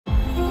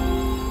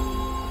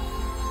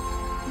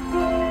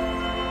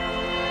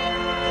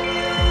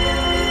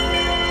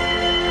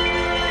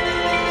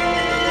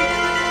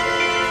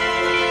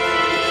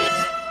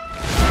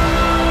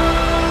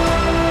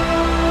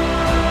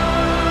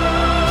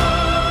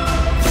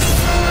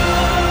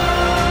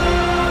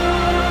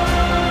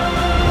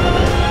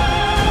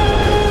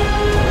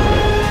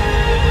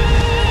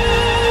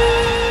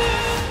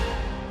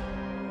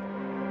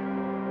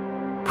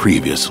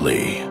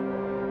Previously.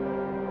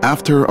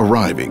 After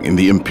arriving in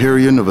the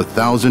Empyrean of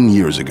 1,000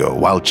 years ago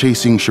while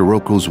chasing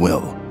Shiroko's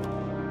will,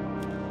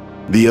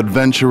 the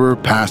adventurer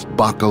passed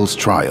Bakal's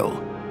trial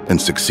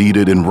and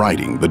succeeded in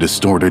writing the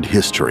distorted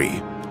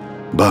history.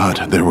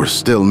 But there were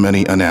still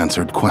many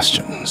unanswered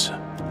questions.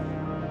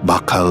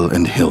 Bakal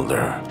and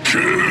Hildur.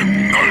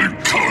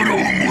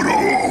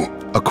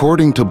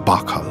 According to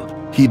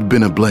Bakal, he'd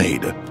been a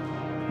blade,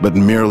 but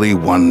merely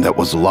one that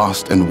was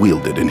lost and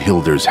wielded in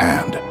Hildur's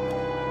hand.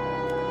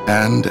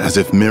 And as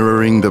if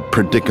mirroring the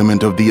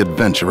predicament of the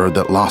adventurer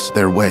that lost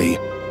their way,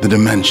 the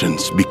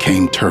dimensions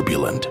became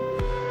turbulent.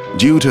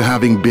 Due to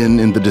having been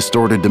in the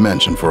distorted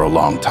dimension for a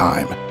long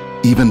time,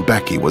 even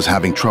Becky was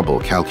having trouble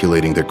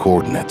calculating their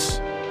coordinates.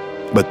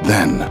 But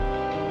then,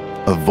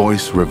 a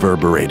voice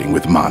reverberating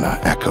with mana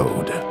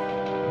echoed.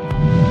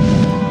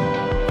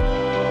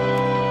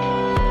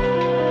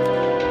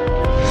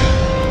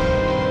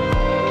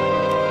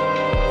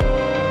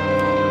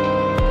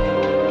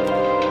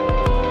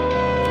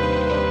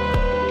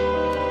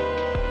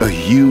 A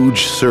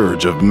huge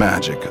surge of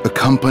magic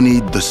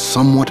accompanied the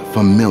somewhat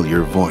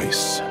familiar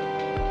voice.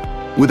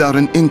 Without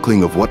an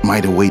inkling of what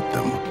might await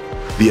them,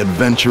 the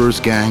adventurers'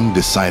 gang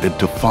decided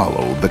to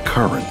follow the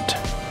current.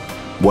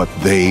 What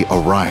they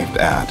arrived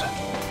at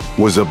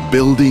was a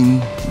building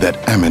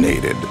that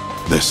emanated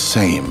the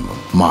same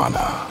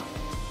mana.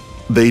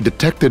 They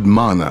detected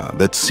mana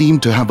that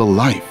seemed to have a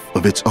life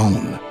of its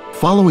own.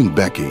 Following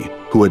Becky,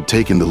 who had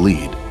taken the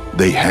lead,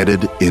 they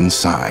headed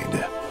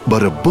inside.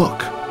 But a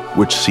book,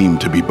 which seemed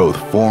to be both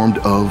formed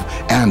of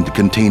and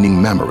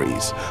containing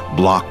memories,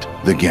 blocked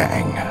the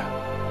gang.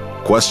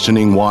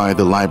 Questioning why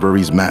the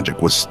library's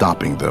magic was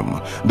stopping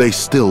them, they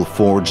still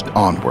forged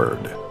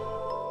onward.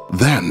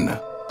 Then,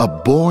 a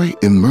boy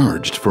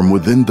emerged from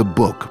within the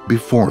book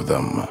before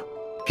them.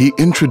 He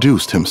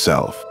introduced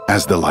himself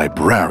as the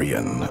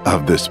librarian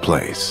of this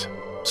place.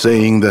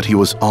 Saying that he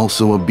was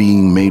also a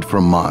being made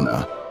from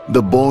mana,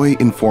 the boy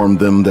informed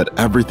them that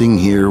everything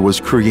here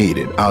was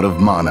created out of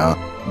mana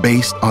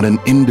based on an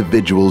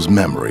individual's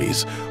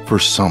memories for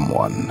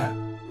someone.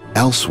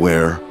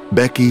 Elsewhere,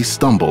 Becky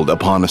stumbled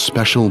upon a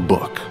special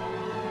book.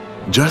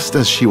 Just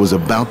as she was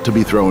about to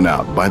be thrown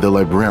out by the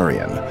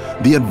librarian,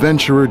 the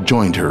adventurer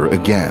joined her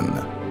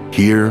again.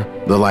 Here,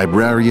 the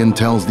librarian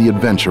tells the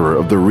adventurer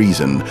of the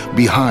reason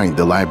behind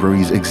the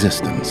library's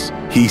existence.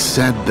 He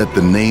said that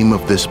the name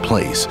of this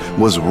place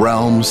was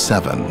Realm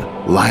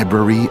 7,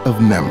 Library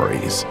of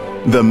Memories.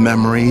 The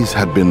memories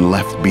had been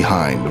left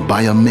behind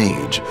by a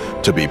mage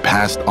to be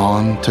passed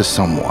on to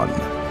someone.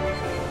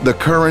 The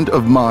current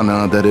of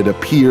mana that had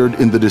appeared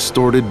in the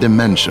distorted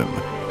dimension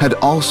had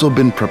also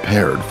been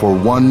prepared for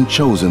one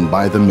chosen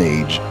by the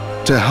mage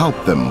to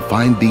help them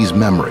find these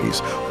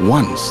memories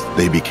once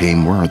they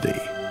became worthy.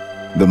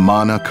 The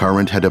mana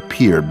current had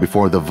appeared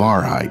before the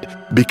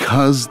Varhite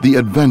because the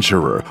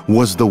adventurer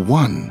was the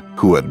one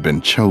who had been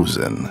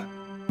chosen.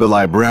 The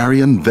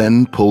librarian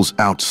then pulls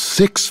out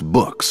 6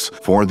 books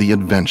for the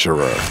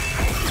adventurer.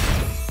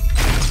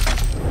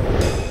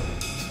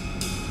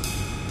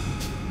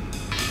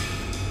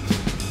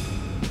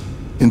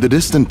 In the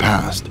distant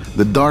past,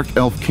 the Dark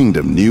Elf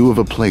Kingdom knew of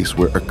a place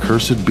where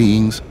accursed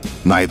beings,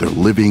 neither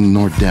living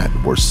nor dead,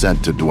 were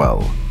said to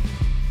dwell.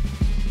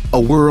 A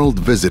world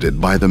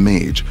visited by the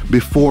mage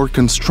before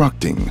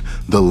constructing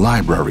the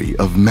Library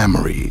of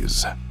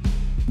Memories.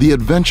 The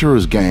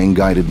adventurers' gang,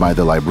 guided by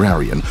the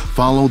librarian,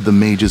 followed the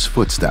mage's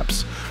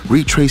footsteps.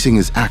 Retracing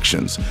his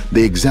actions,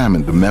 they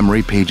examined the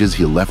memory pages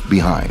he left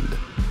behind.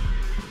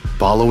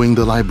 Following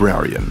the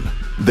librarian,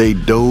 they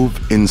dove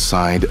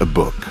inside a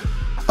book.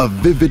 A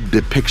vivid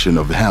depiction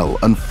of hell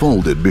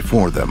unfolded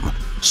before them,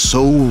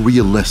 so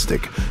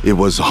realistic it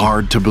was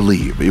hard to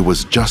believe it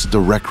was just a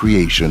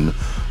recreation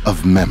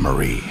of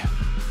memory.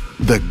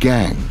 The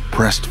gang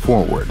pressed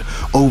forward,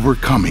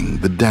 overcoming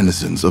the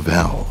denizens of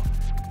hell.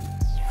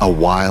 A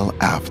while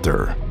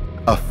after,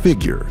 a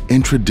figure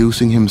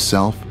introducing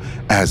himself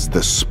as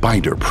the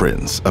Spider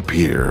Prince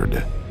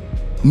appeared.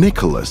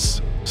 Nicholas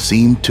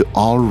seemed to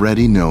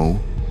already know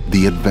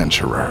the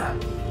adventurer.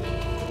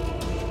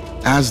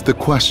 As the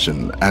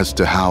question as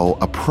to how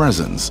a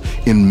presence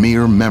in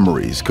mere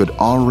memories could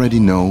already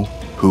know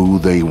who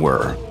they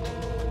were.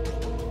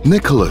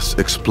 Nicholas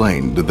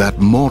explained that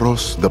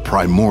Moros, the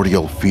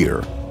primordial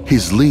fear,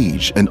 his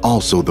liege and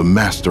also the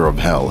master of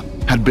hell,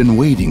 had been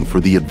waiting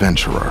for the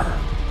adventurer.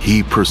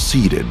 He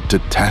proceeded to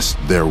test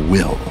their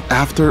will.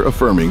 After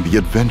affirming the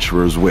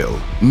adventurer's will,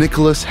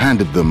 Nicholas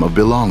handed them a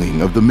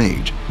belonging of the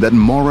mage that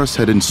Moros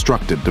had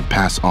instructed to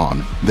pass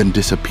on, then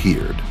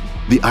disappeared.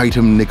 The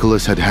item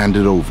Nicholas had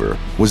handed over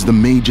was the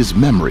mage's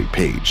memory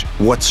page.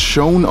 What's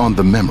shown on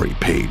the memory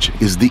page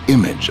is the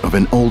image of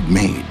an old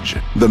mage.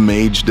 The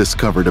mage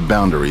discovered a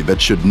boundary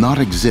that should not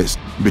exist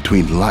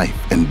between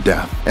life and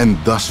death, and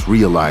thus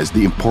realized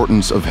the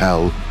importance of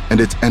hell and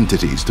its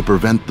entities to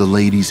prevent the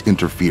lady's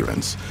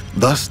interference.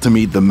 Thus, to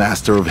meet the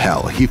Master of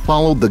Hell, he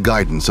followed the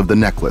guidance of the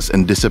necklace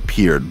and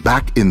disappeared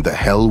back in the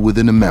hell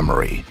within a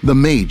memory. The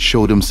mage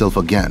showed himself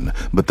again,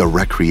 but the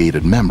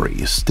recreated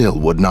memory still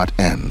would not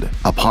end.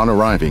 Upon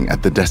arriving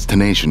at the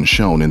destination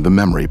shown in the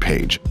memory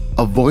page,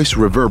 a voice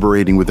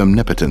reverberating with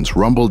omnipotence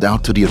rumbled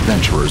out to the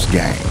adventurer's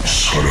gang.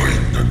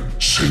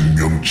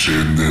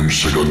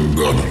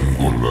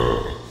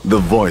 The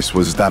voice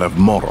was that of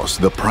Moros,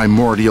 the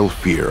primordial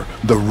fear,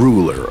 the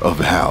ruler of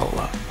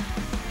hell.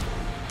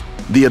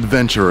 The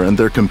adventurer and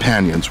their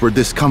companions were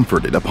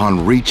discomforted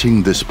upon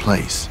reaching this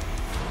place.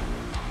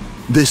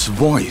 This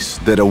voice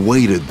that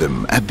awaited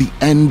them at the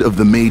end of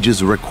the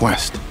mage's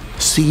request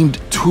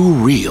seemed too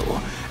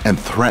real and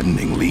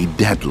threateningly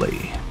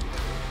deadly.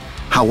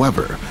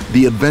 However,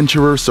 the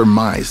adventurer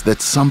surmised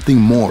that something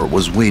more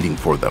was waiting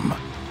for them,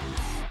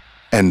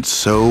 and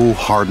so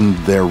hardened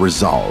their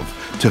resolve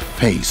to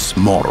face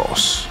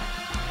Moros.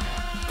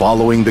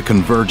 Following the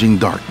converging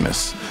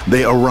darkness,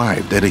 they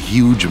arrived at a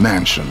huge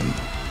mansion.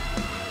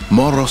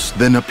 Moros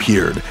then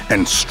appeared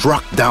and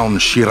struck down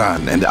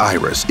Shiran and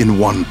Iris in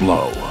one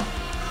blow.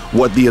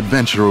 What the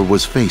adventurer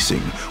was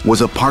facing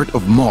was a part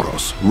of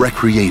Moros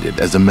recreated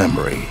as a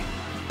memory.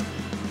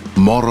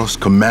 Moros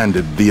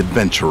commanded the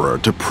adventurer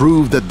to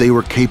prove that they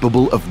were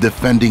capable of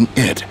defending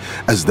it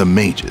as the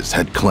mages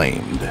had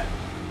claimed.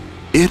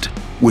 It,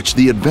 which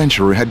the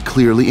adventurer had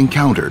clearly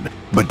encountered,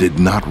 but did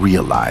not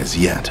realize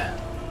yet.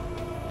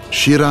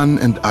 Shiran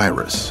and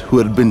Iris, who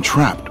had been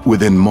trapped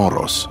within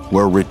Moros,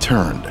 were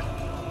returned,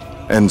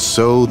 and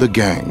so the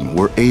gang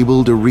were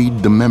able to read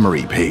the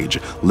memory page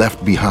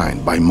left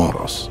behind by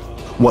Moros.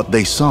 What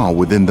they saw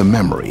within the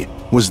memory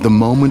was the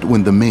moment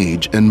when the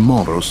mage and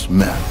Moros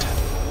met.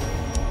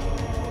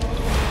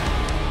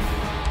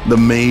 The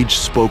mage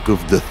spoke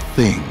of the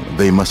thing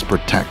they must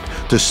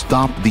protect to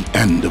stop the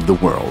end of the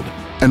world,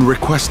 and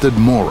requested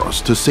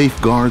Moros to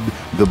safeguard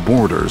the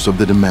borders of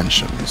the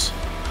dimensions.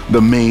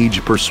 The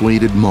mage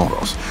persuaded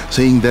Moros,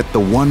 saying that the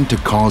one to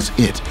cause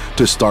it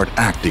to start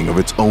acting of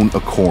its own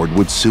accord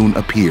would soon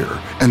appear,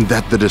 and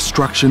that the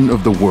destruction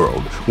of the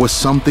world was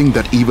something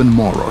that even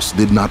Moros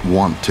did not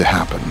want to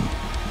happen.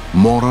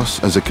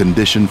 Moros, as a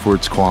condition for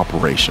its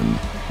cooperation,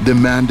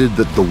 demanded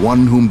that the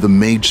one whom the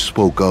mage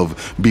spoke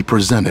of be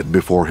presented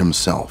before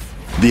himself.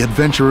 The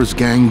adventurer's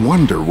gang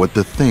wonder what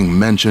the thing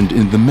mentioned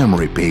in the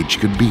memory page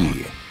could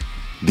be.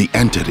 The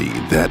entity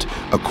that,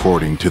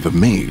 according to the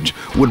mage,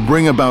 would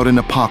bring about an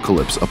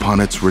apocalypse upon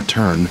its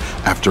return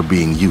after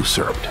being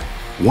usurped.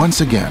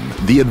 Once again,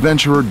 the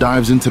adventurer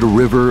dives into the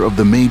river of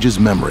the mage's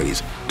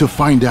memories to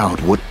find out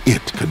what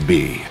it could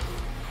be.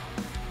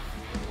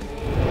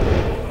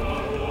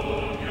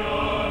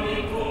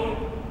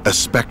 A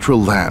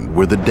spectral land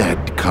where the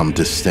dead come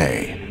to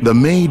stay. The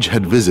mage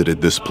had visited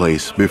this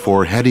place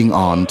before heading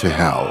on to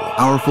hell.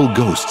 Powerful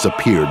ghosts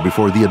appeared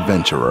before the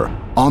adventurer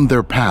on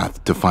their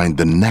path to find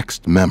the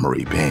next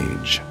memory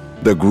page.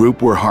 The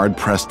group were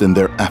hard-pressed in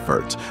their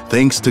efforts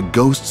thanks to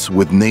ghosts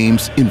with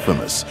names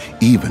infamous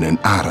even in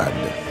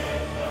Arad.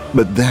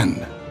 But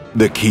then,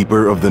 the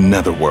keeper of the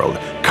netherworld,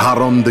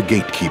 Charon the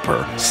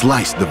gatekeeper,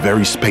 sliced the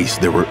very space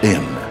they were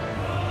in.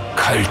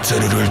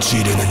 칼자루를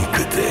찌르는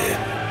그대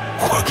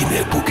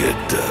확인해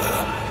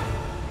보겠다.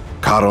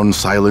 Charon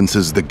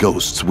silences the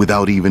ghosts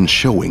without even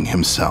showing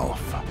himself.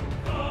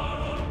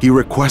 He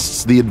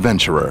requests the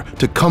adventurer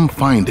to come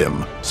find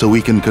him so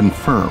he can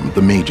confirm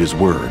the mage's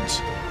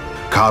words.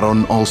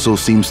 Charon also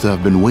seems to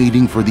have been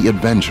waiting for the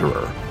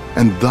adventurer,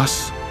 and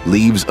thus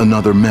leaves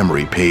another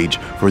memory page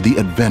for the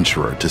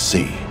adventurer to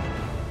see.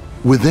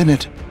 Within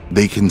it,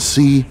 they can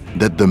see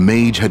that the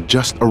mage had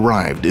just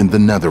arrived in the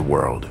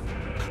netherworld.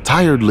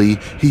 Tiredly,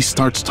 he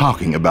starts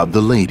talking about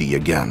the lady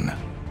again.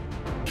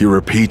 He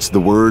repeats the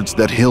words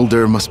that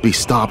Hilda must be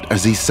stopped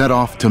as he set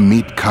off to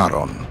meet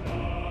Charon.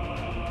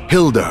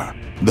 Hilda,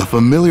 the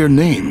familiar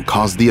name,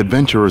 caused the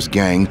adventurer's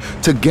gang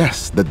to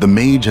guess that the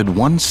mage had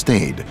once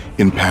stayed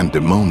in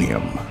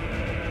Pandemonium.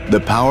 The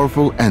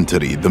powerful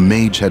entity the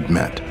mage had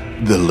met,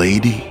 the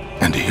lady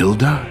and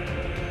Hilda?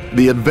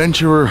 The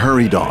adventurer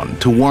hurried on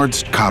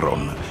towards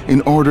Charon in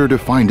order to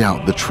find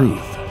out the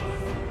truth.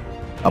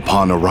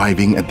 Upon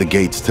arriving at the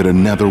gates to the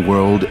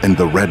netherworld and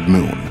the Red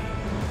Moon,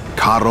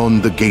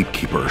 Charon the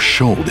gatekeeper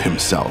showed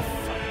himself.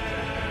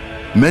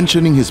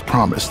 Mentioning his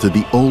promise to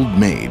the old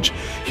mage,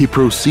 he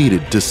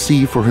proceeded to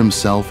see for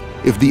himself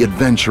if the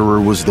adventurer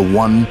was the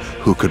one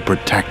who could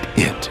protect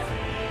it.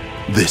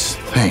 This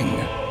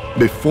thing.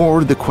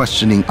 Before the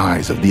questioning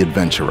eyes of the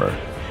adventurer,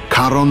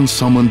 Charon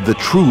summoned the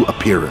true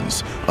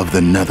appearance of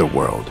the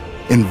netherworld,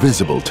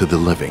 invisible to the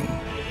living.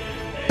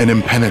 An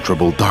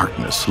impenetrable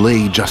darkness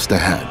lay just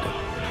ahead.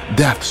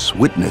 Deaths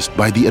witnessed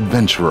by the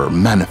adventurer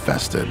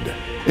manifested.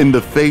 In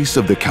the face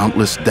of the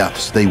countless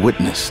deaths they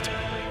witnessed,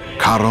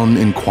 Charon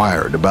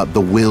inquired about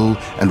the will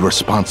and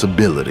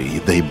responsibility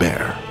they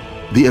bear.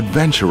 The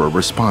adventurer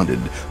responded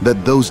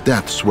that those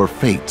deaths were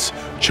fates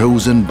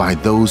chosen by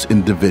those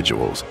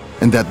individuals,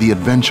 and that the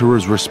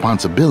adventurer's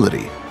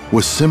responsibility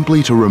was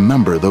simply to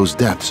remember those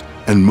deaths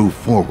and move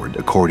forward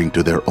according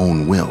to their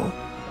own will.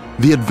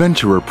 The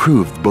adventurer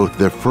proved both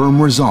their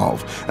firm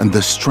resolve and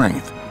the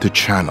strength to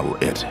channel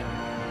it.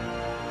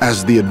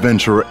 As the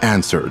adventurer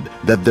answered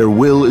that their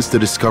will is to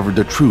discover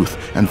the truth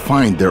and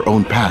find their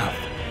own path,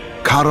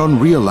 Charon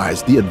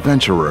realized the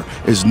adventurer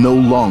is no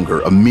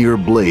longer a mere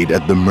blade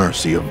at the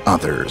mercy of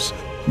others,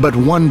 but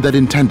one that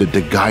intended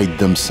to guide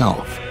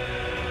themselves.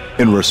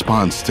 In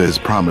response to his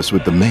promise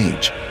with the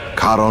mage,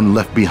 Charon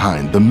left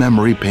behind the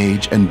memory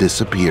page and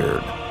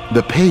disappeared.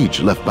 The page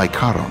left by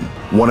Charon,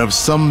 one of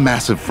some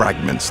massive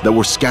fragments that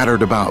were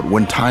scattered about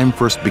when time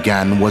first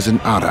began, was in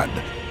Arad,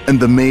 and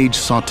the mage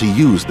sought to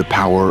use the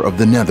power of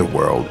the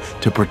netherworld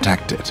to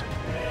protect it.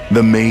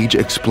 The mage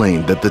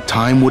explained that the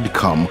time would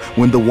come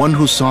when the one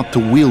who sought to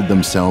wield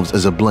themselves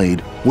as a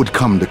blade would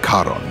come to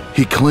Charon.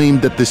 He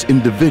claimed that this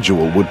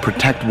individual would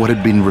protect what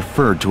had been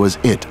referred to as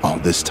it all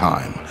this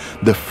time,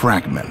 the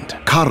fragment.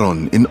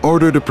 Charon, in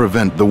order to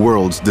prevent the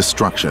world's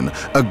destruction,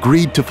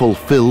 agreed to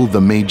fulfill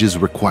the mage's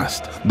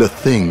request. The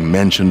thing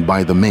mentioned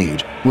by the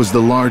mage was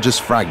the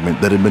largest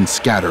fragment that had been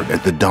scattered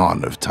at the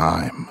dawn of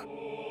time.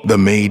 The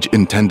mage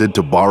intended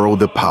to borrow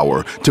the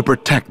power to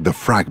protect the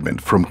fragment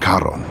from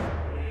Charon.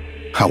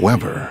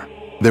 However,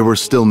 there were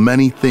still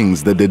many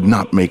things that did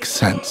not make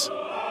sense,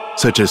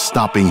 such as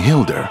stopping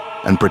Hilda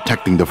and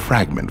protecting the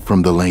fragment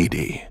from the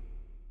lady.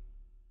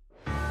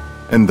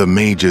 And the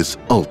mage's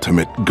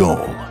ultimate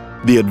goal,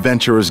 the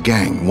adventurer's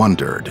gang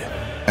wondered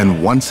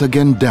and once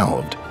again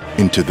delved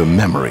into the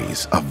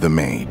memories of the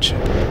mage.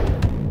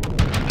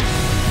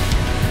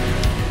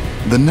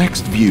 The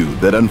next view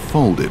that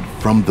unfolded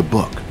from the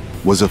book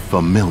was a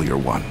familiar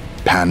one,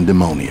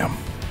 Pandemonium.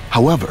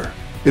 However,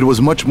 it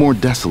was much more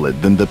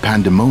desolate than the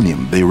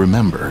pandemonium they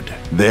remembered.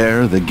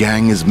 There, the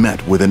gang is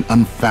met with an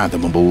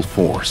unfathomable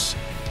force.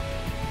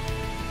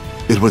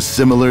 It was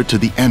similar to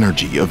the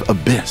energy of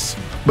Abyss,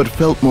 but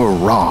felt more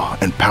raw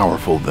and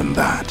powerful than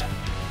that.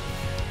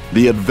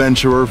 The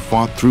adventurer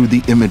fought through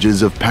the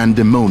images of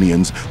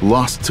pandemoniums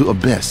lost to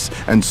Abyss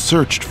and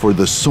searched for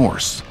the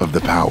source of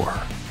the power.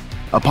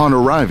 Upon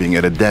arriving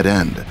at a dead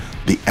end,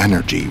 the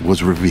energy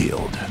was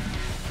revealed.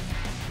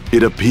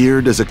 It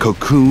appeared as a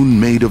cocoon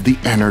made of the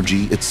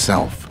energy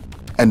itself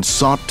and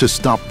sought to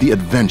stop the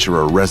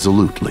adventurer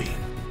resolutely,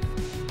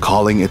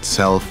 calling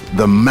itself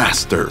the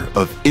Master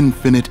of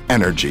Infinite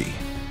Energy.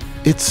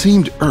 It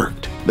seemed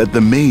irked that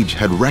the mage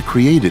had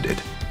recreated it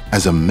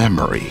as a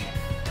memory.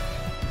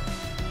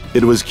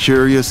 It was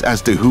curious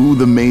as to who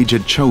the mage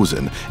had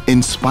chosen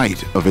in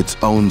spite of its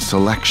own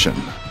selection.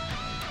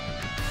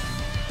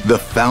 The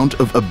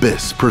Fount of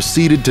Abyss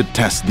proceeded to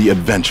test the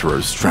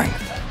adventurer's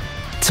strength.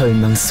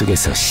 절망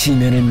속에서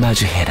시련을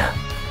마주해라.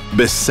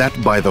 Beset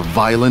by the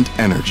violent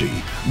energy,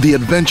 the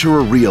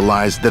adventurer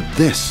realized that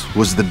this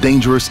was the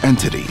dangerous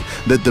entity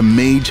that the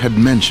mage had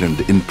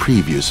mentioned in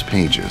previous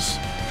pages.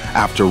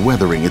 After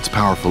weathering its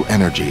powerful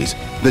energies,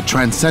 the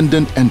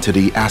transcendent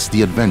entity asked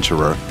the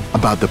adventurer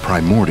about the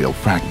primordial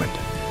fragment.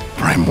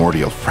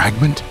 Primordial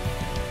fragment?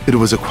 It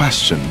was a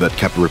question that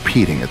kept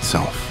repeating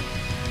itself.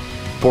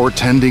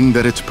 Portending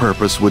that its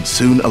purpose would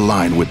soon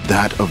align with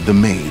that of the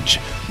mage,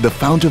 the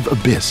Fount of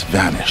Abyss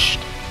vanished.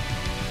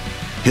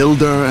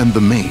 Hilda and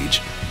the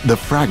mage, the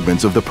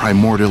fragments of the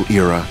primordial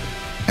era,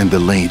 and the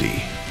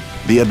lady.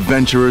 The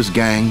adventurer's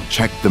gang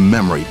checked the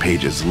memory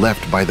pages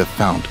left by the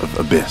Fount of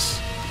Abyss.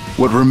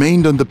 What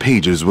remained on the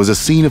pages was a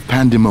scene of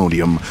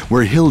pandemonium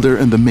where Hilda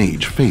and the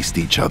mage faced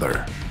each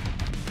other.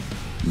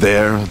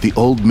 There, the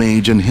old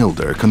mage and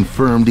Hilda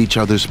confirmed each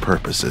other's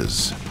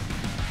purposes.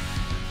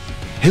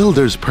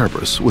 Hilda's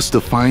purpose was to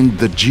find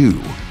the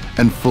Jew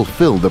and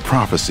fulfill the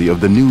prophecy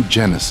of the new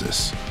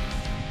Genesis.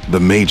 The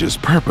mage's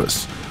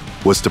purpose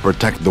was to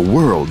protect the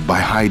world by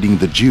hiding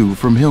the Jew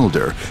from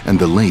Hilda and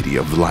the Lady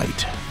of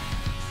Light.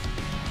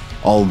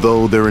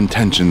 Although their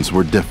intentions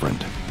were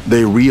different,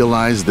 they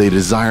realized they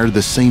desired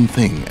the same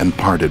thing and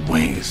parted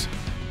ways.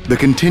 The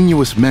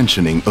continuous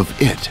mentioning of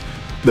it,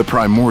 the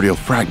primordial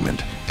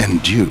fragment,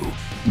 and Jew,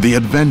 the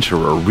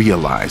adventurer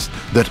realized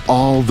that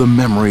all the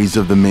memories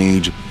of the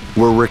mage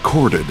were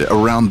recorded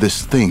around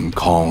this thing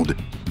called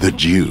the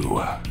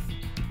Jew.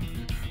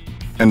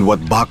 And what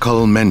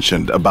Bacal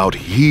mentioned about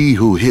he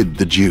who hid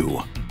the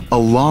Jew,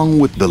 along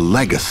with the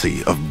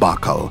legacy of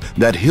Bacal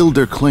that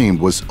Hilda claimed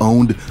was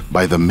owned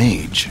by the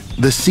mage,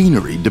 the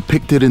scenery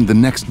depicted in the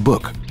next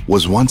book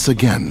was once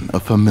again a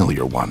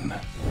familiar one.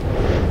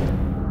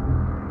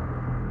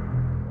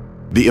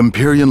 The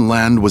Empyrean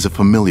land was a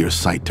familiar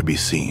sight to be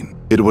seen.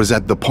 It was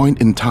at the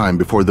point in time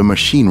before the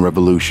machine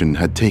revolution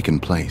had taken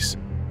place.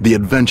 The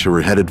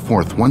adventurer headed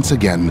forth once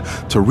again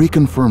to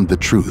reconfirm the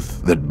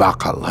truth that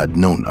Bacal had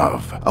known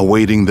of.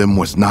 Awaiting them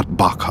was not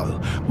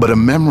Bacal, but a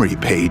memory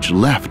page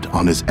left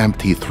on his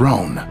empty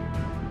throne.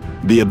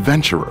 The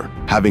adventurer,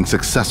 having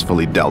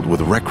successfully dealt with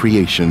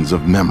recreations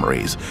of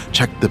memories,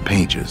 checked the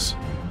pages.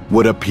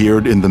 What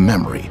appeared in the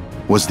memory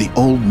was the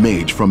old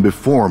mage from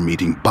before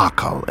meeting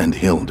Bacal and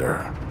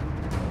Hilda.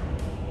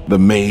 The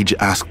mage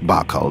asked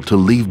Bacal to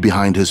leave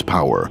behind his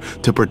power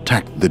to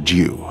protect the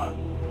Jew.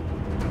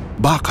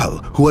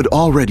 Bakal, who had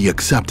already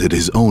accepted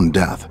his own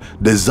death,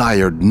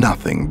 desired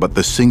nothing but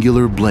the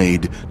singular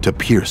blade to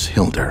pierce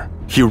Hildur.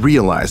 He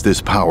realized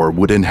his power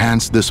would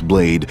enhance this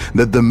blade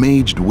that the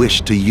mage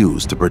wished to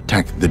use to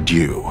protect the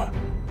Dew.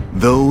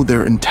 Though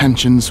their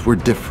intentions were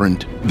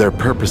different, their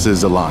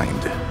purposes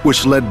aligned,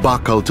 which led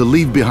Bakal to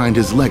leave behind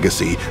his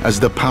legacy as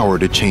the power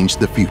to change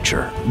the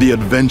future. The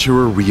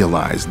adventurer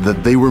realized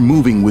that they were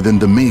moving within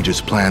the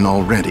mage's plan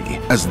already,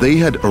 as they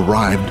had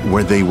arrived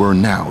where they were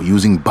now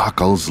using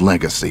Bakal's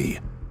legacy,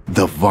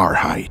 the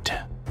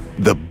Varheit.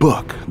 The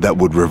book that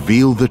would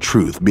reveal the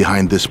truth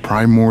behind this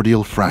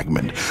primordial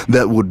fragment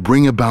that would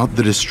bring about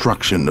the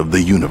destruction of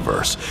the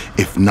universe,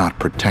 if not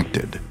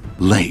protected,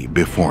 lay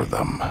before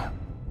them.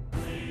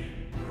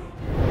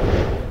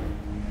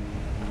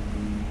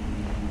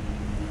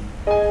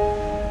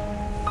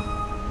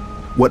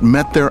 What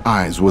met their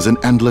eyes was an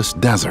endless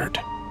desert.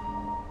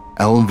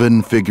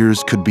 Elven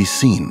figures could be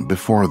seen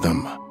before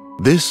them.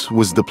 This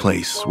was the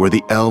place where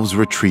the elves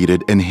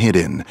retreated and hid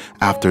in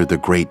after the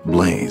Great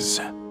Blaze.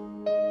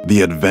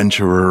 The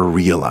adventurer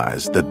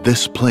realized that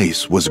this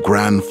place was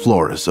Gran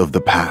Flores of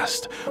the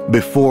past,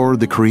 before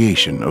the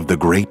creation of the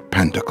Great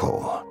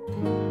Pentacle.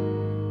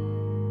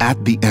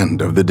 At the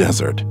end of the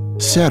desert,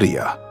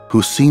 Seria,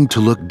 who seemed to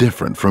look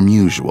different from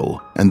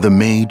usual, and the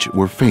mage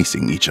were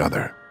facing each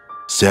other.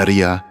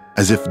 Seria,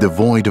 as if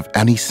devoid of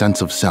any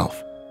sense of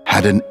self,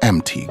 had an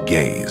empty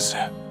gaze.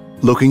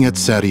 Looking at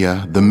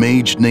Seria, the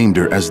mage named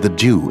her as the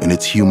Dew in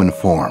its human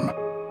form.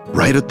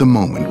 Right at the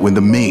moment when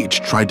the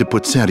mage tried to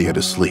put Seria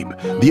to sleep,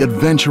 the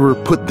adventurer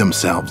put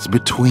themselves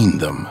between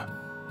them.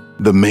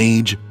 The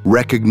mage,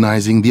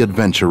 recognizing the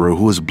adventurer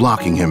who was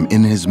blocking him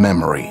in his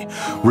memory,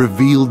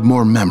 revealed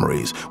more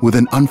memories with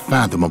an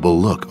unfathomable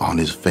look on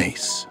his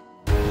face.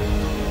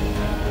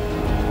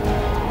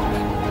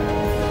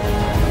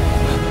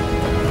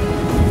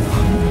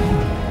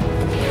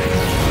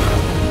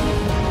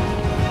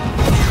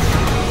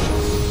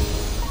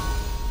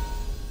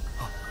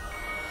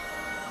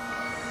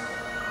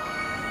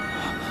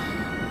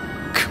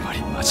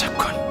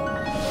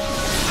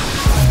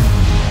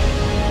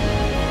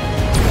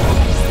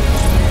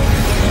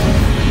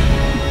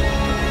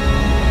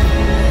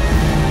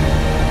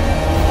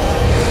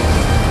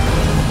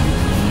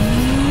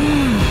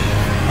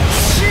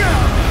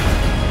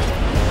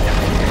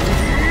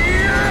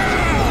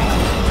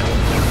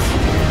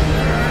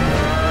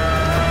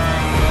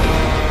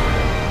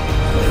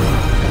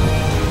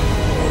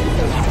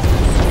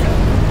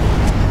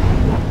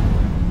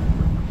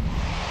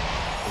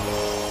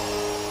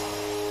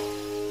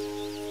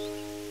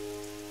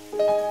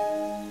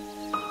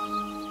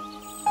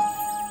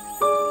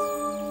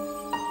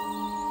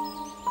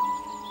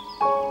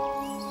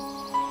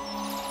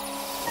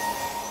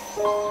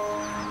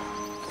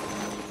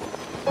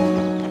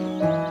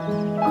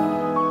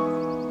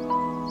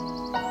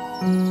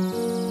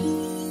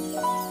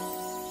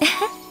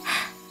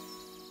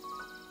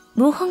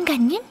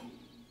 모험가님?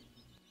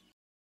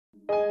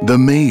 The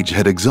mage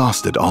had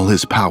exhausted all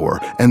his power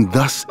and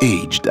thus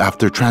aged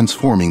after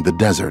transforming the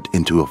desert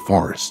into a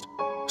forest.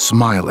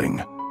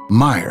 Smiling,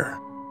 Meyer,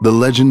 the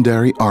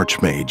legendary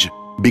archmage,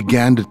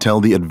 began to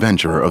tell the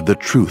adventurer of the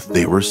truth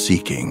they were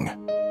seeking.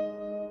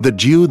 The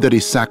Jew that he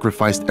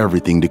sacrificed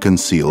everything to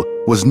conceal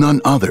was none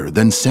other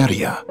than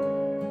Seria,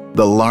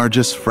 the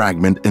largest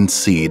fragment and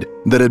seed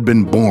that had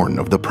been born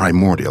of the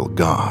primordial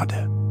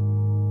god.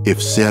 If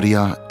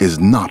Seria is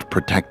not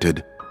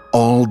protected,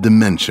 all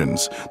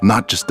dimensions,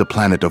 not just the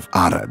planet of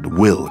Arad,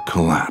 will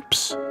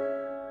collapse.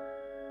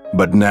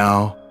 But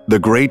now, the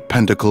great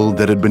pentacle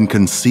that had been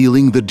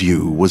concealing the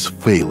Dew was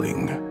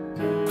failing.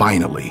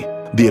 Finally,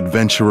 the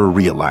adventurer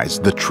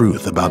realized the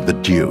truth about the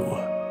Dew.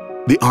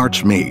 The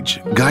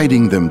archmage,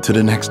 guiding them to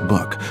the next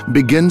book,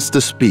 begins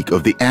to speak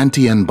of the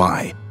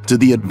Anti-Enbai to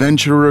the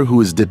adventurer who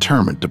is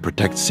determined to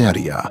protect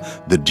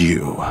Seria, the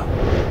Dew.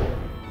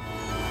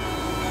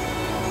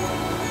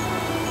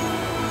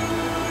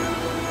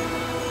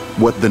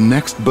 What the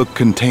next book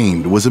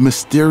contained was a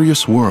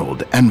mysterious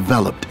world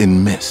enveloped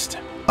in mist.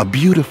 A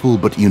beautiful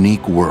but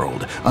unique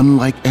world,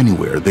 unlike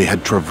anywhere they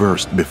had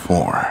traversed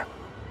before.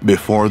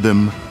 Before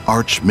them,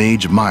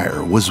 Archmage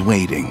Meyer was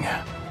waiting.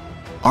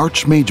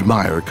 Archmage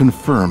Meyer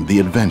confirmed the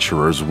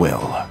adventurer's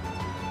will.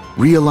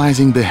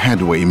 Realizing the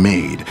headway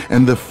made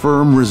and the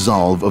firm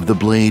resolve of the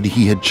blade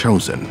he had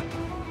chosen.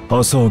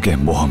 어서 오게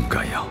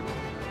모험가여.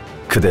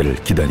 그대를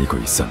기다리고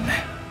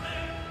있었네.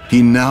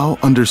 He now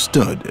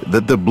understood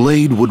that the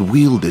blade would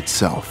wield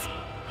itself,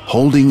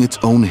 holding its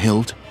own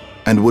hilt,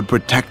 and would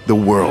protect the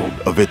world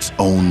of its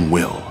own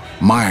will.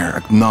 Meyer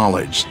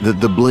acknowledged that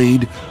the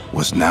blade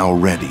was now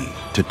ready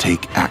to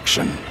take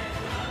action.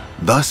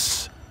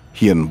 Thus,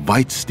 he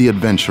invites the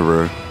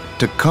adventurer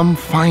to come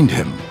find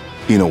him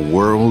in a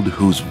world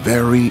whose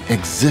very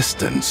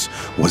existence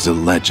was a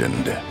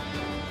legend.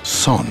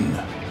 Son.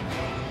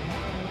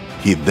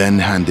 He then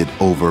handed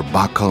over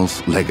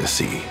Bakal's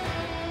legacy,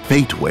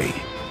 Fateway,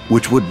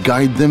 which would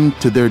guide them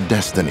to their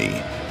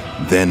destiny,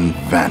 then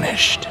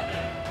vanished.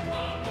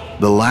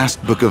 the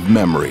last book of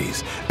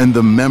memories, and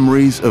the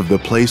memories of the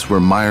place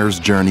where Myers'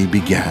 journey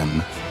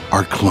began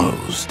are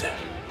closed.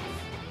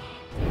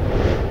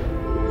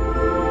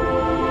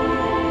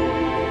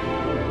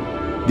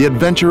 The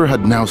adventurer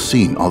had now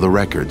seen all the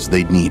records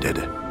they'd needed.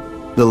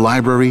 The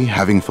library,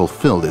 having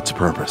fulfilled its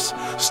purpose,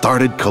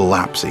 started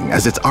collapsing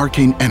as its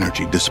arcane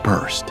energy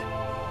dispersed.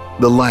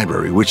 The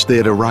library, which they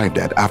had arrived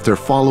at after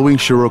following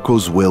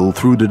Shiroko's will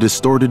through the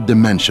distorted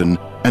dimension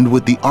and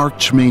with the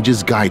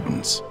Archmage's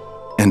guidance.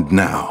 And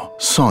now,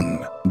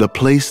 Son, the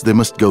place they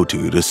must go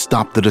to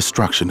stop the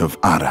destruction of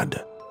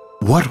Arad.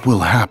 What will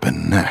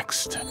happen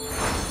next?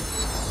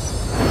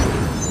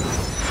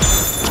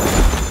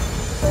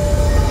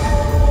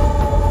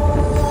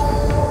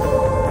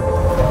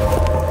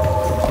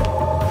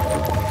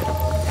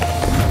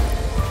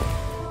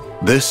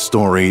 This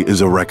story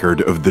is a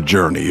record of the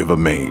journey of a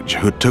mage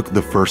who took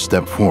the first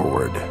step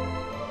forward.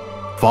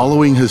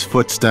 Following his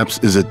footsteps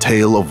is a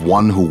tale of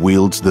one who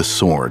wields the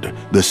sword,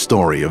 the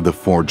story of the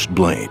forged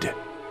blade.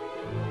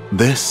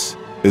 This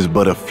is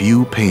but a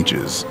few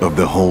pages of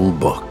the whole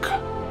book.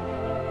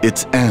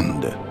 Its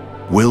end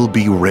will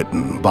be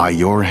written by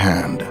your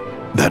hand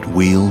that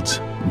wields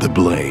the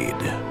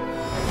blade.